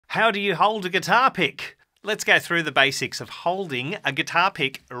How do you hold a guitar pick? Let's go through the basics of holding a guitar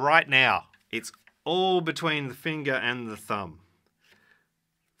pick right now. It's all between the finger and the thumb.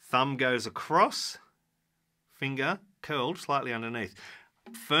 Thumb goes across, finger curled slightly underneath.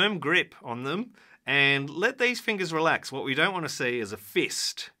 Firm grip on them and let these fingers relax. What we don't want to see is a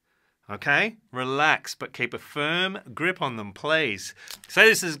fist. Okay? Relax, but keep a firm grip on them, please. So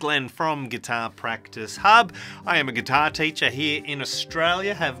this is Glenn from Guitar Practice Hub. I am a guitar teacher here in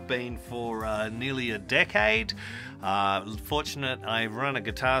Australia, have been for nearly a decade. Fortunate I run a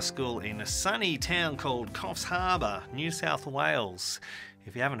guitar school in a sunny town called Coffs Harbour, New South Wales.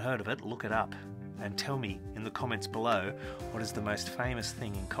 If you haven't heard of it, look it up and tell me in the comments below what is the most famous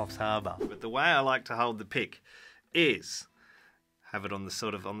thing in Coffs Harbour. But the way I like to hold the pick is have it on the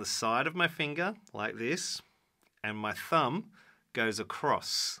side of my finger like this, and my thumb goes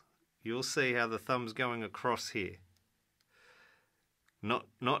across. You'll see how the thumb's going across here. Not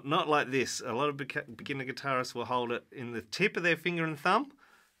like this. A lot of beginner guitarists will hold it in the tip of their finger and thumb.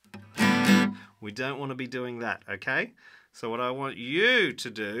 We don't want to be doing that, okay? So what I want you to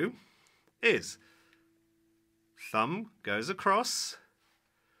do is thumb goes across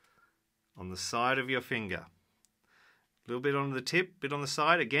on the side of your finger. A little bit on the tip, bit on the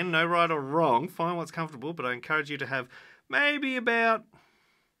side. Again, no right or wrong. Find what's comfortable, but I encourage you to have maybe about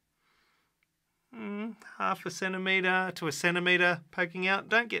half a centimetre to a centimetre poking out.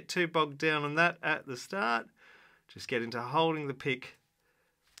 Don't get too bogged down on that at the start. Just get into holding the pick.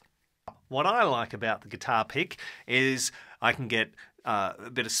 What I like about the guitar pick is I can get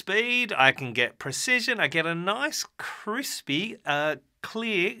a bit of speed, I can get precision, I get a nice crispy,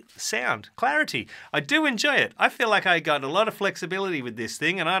 clear sound, clarity. I do enjoy it. I feel like I got a lot of flexibility with this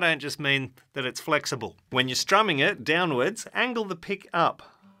thing, and I don't just mean that it's flexible. When you're strumming it downwards, angle the pick up.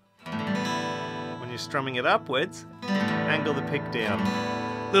 When you're strumming it upwards, angle the pick down.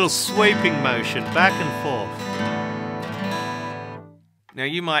 Little sweeping motion back and forth. Now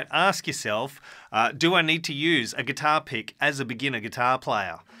you might ask yourself, do I need to use a guitar pick as a beginner guitar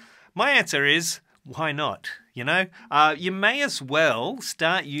player? My answer is, why not? You know, you may as well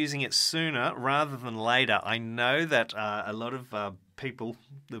start using it sooner rather than later. I know that a lot of people,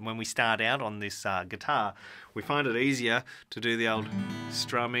 when we start out on this guitar, we find it easier to do the old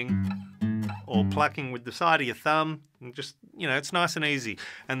strumming or plucking with the side of your thumb, and just, you know, it's nice and easy.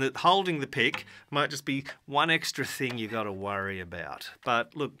 And that holding the pick might just be one extra thing you got to worry about.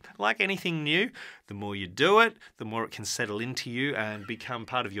 But look, like anything new, the more you do it, the more it can settle into you and become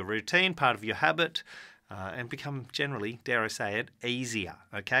part of your routine, part of your habit, and become generally, dare I say it, easier,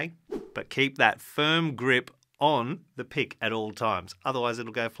 okay? But keep that firm grip on the pick at all times, otherwise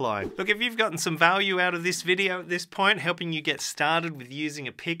it'll go flying. Look, if you've gotten some value out of this video at this point, helping you get started with using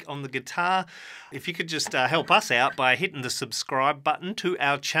a pick on the guitar, if you could just help us out by hitting the subscribe button to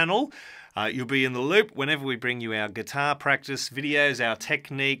our channel, you'll be in the loop whenever we bring you our guitar practice videos, our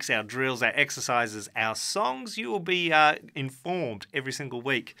techniques, our drills, our exercises, our songs. You will be informed every single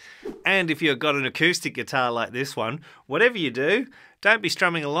week. And if you've got an acoustic guitar like this one, whatever you do, don't be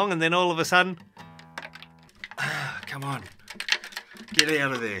strumming along and then all of a sudden, come on, get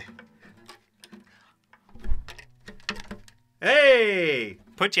out of there. Hey,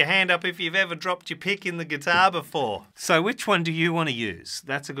 put your hand up if you've ever dropped your pick in the guitar before. So which one do you want to use?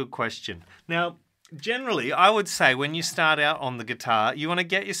 That's a good question. Now, generally, I would say when you start out on the guitar, you want to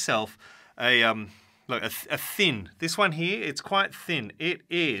get yourself a thin. This one here, it's quite thin. It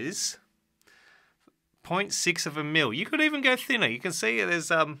is 0.6 of a mil. You could even go thinner. You can see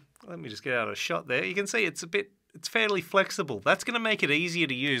there's let me just get out a shot there. You can see it's fairly flexible. That's going to make it easier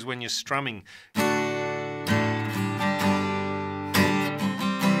to use when you're strumming.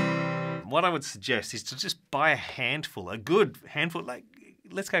 What I would suggest is to just buy a handful, a good handful, like,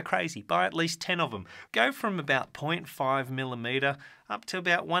 let's go crazy. Buy at least 10 of them. Go from about 0.5 millimeter up to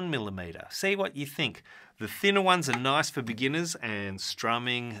about 1 millimeter. See what you think. The thinner ones are nice for beginners and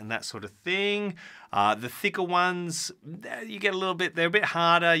strumming and that sort of thing. The thicker ones, you get a little bit, they're a bit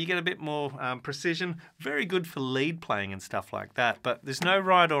harder, you get a bit more precision. Very good for lead playing and stuff like that. But there's no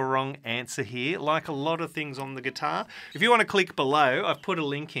right or wrong answer here, like a lot of things on the guitar. If you want to click below, I've put a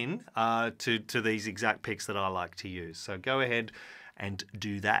link in to these exact picks that I like to use. So go ahead and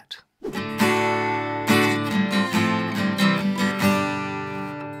do that.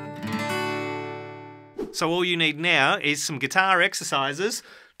 So all you need now is some guitar exercises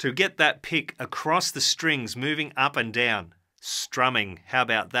to get that pick across the strings, moving up and down. Strumming, how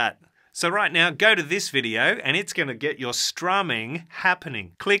about that? So right now, go to this video and it's going to get your strumming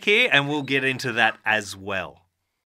happening. Click here and we'll get into that as well.